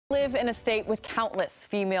Live in a state with countless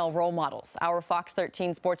female role models. Our Fox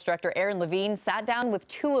 13 sports director Aaron Levine sat down with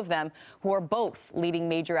two of them who are both leading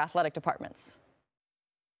major athletic departments.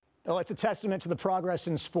 Well, it's a testament to the progress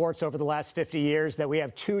in sports over the last 50 years that we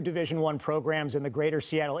have two Division I programs in the greater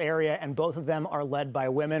Seattle area, and both of them are led by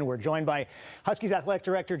women. We're joined by Huskies Athletic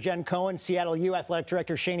Director Jen Cohen, Seattle U Athletic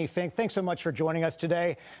Director Shaney Fink. Thanks so much for joining us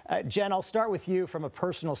today. Jen, I'll start with you from a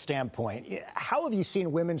personal standpoint. How have you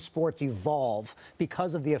seen women's sports evolve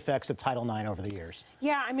because of the effects of Title IX over the years?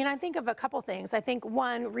 Yeah, I mean, I think of a couple things. I think,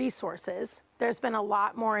 one, resources. There's been a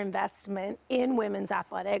lot more investment in women's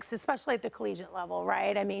athletics, especially at the collegiate level,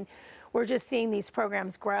 right? I mean, we're just seeing these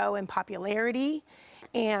programs grow in popularity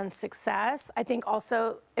and success. I think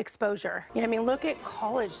also exposure. I mean, look at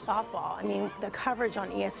college softball. I mean, the coverage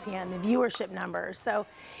on ESPN, the viewership numbers. So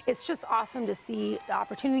it's just awesome to see the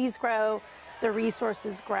opportunities grow, the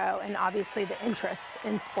resources grow, and obviously the interest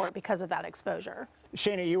in sport because of that exposure.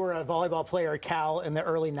 Shaney, you were a volleyball player at Cal in the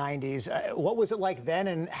early 90s. What was it like then,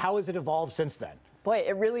 and how has it evolved since then? Boy,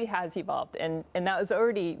 it really has evolved, and that was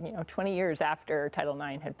already 20 years after Title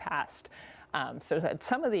IX had passed. So it had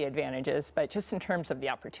some of the advantages, but just in terms of the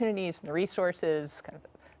opportunities and the resources, kind of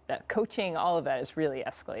the coaching, all of that has really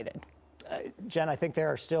escalated. Jen, I think there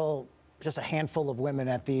are still just a handful of women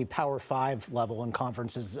at the Power 5 level in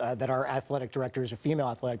conferences that are athletic directors or female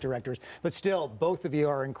athletic directors, but still, both of you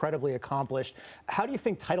are incredibly accomplished. How do you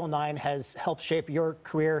think Title IX has helped shape your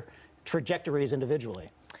career trajectories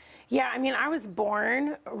individually? Yeah, I mean, I was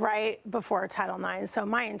born right before Title IX, so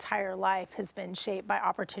my entire life has been shaped by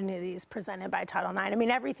opportunities presented by Title IX. I mean,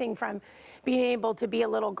 everything from being able to be a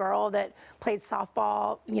little girl that played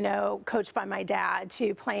softball, coached by my dad,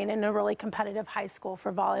 to playing in a really competitive high school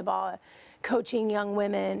for volleyball, coaching young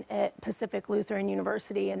women at Pacific Lutheran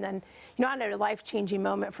University. And then, I had a life-changing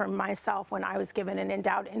moment for myself when I was given an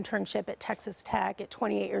endowed internship at Texas Tech at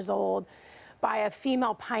 28 years old, by a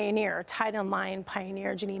female pioneer, Title IX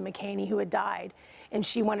pioneer, Janine McCaney, who had died. And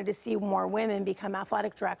she wanted to see more women become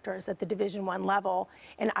athletic directors at the Division I level.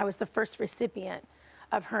 And I was the first recipient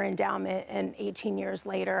of her endowment. And 18 years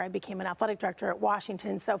later, I became an athletic director at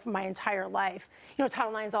Washington. So for my entire life,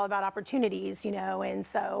 Title IX is all about opportunities, and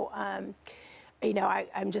so,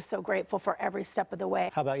 I'm just so grateful for every step of the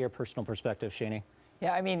way. How about your personal perspective, Shaney?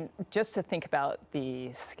 Yeah, I mean, just to think about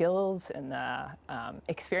the skills and the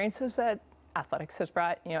experiences that athletics has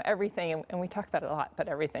brought, everything, and we talk about it a lot, but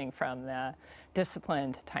everything from the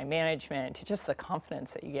discipline to time management to just the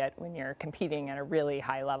confidence that you get when you're competing at a really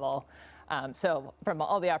high level. So from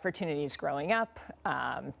all the opportunities growing up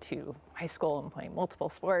to high school and playing multiple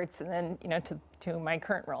sports, and then, to my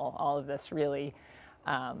current role, all of this really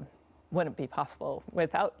wouldn't be possible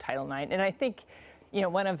without Title IX. And I think,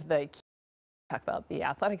 one of the key, talk about the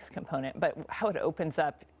athletics component, but how it opens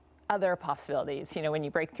up other possibilities. When you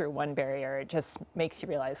break through one barrier, it just makes you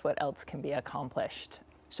realize what else can be accomplished.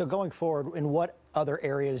 So going forward, in what other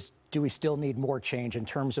areas do we still need more change in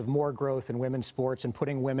terms of more growth in women's sports and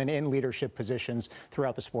putting women in leadership positions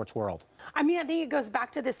throughout the sports world? I mean, I think it goes back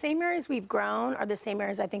to the same areas we've grown are the same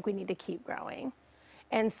areas I think we need to keep growing.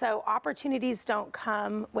 And so opportunities don't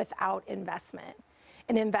come without investment.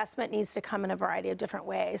 And investment needs to come in a variety of different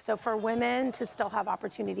ways. So for women to still have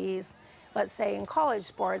opportunities, let's say in college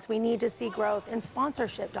sports, we need to see growth in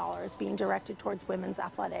sponsorship dollars being directed towards women's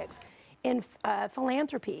athletics, in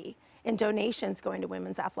philanthropy, in donations going to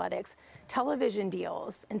women's athletics, television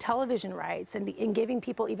deals and television rights, and in giving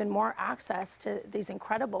people even more access to these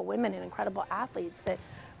incredible women and incredible athletes that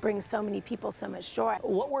bring so many people so much joy.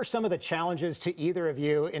 What were some of the challenges to either of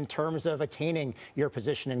you in terms of attaining your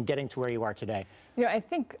position and getting to where you are today? I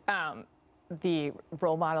think the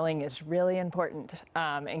role modeling is really important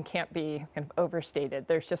and can't be kind of overstated.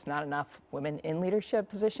 There's just not enough women in leadership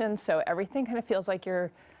positions, so everything kind of feels like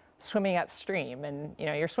you're swimming upstream, and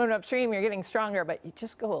you're swimming upstream, you're getting stronger, but you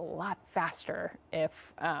just go a lot faster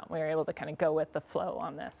if we're able to kind of go with the flow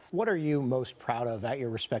on this. What are you most proud of at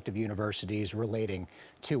your respective universities relating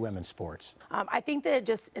to women's sports? I think that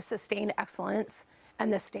just sustained excellence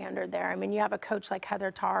and the standard there. I mean, you have a coach like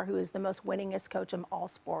Heather Tarr, who is the most winningest coach in all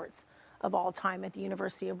sports of all time at the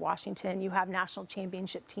University of Washington. You have national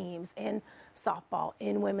championship teams in softball,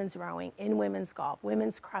 in women's rowing, in women's golf,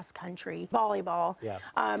 women's cross country, volleyball.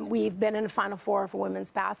 Yeah. We've been in the Final Four for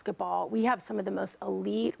women's basketball. We have some of the most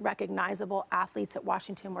elite, recognizable athletes at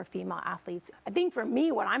Washington were female athletes. I think for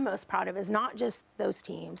me, what I'm most proud of is not just those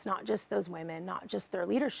teams, not just those women, not just their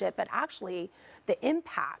leadership, but actually the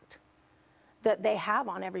impact that they have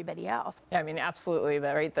on everybody else. Yeah, I mean, absolutely.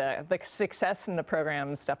 The success in the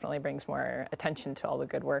programs definitely brings more attention to all the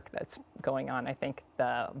good work that's going on. I think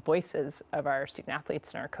the voices of our student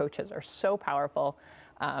athletes and our coaches are so powerful.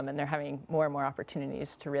 and they're having more and more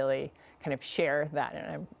opportunities to really kind of share that.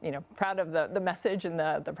 And I'm proud of the message and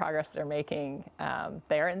the progress they're making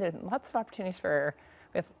there. And there's lots of opportunities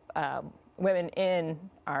with women in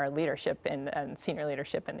our leadership and senior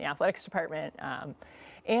leadership in the athletics department.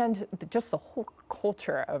 And just the whole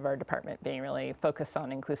culture of our department being really focused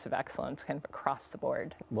on inclusive excellence kind of across the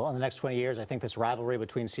board. Well, in the next 20 years, I think this rivalry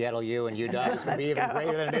between Seattle U and UW is going to be even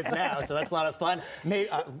greater than it is now. So that's a lot of fun.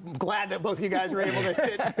 I'm glad that both of you guys were able to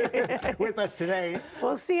sit with us today.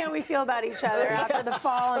 We'll see how we feel about each other after the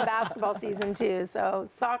fall and basketball season, too. So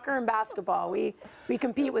soccer and basketball, we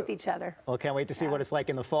compete with each other. Well, can't wait to see what it's like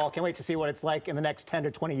in the fall. Can't wait to see what it's like in the next 10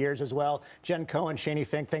 to 20 years as well. Jen, Cohen, Shaney,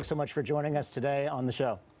 Fink, thanks so much for joining us today on the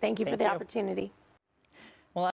show. Thank you for the opportunity.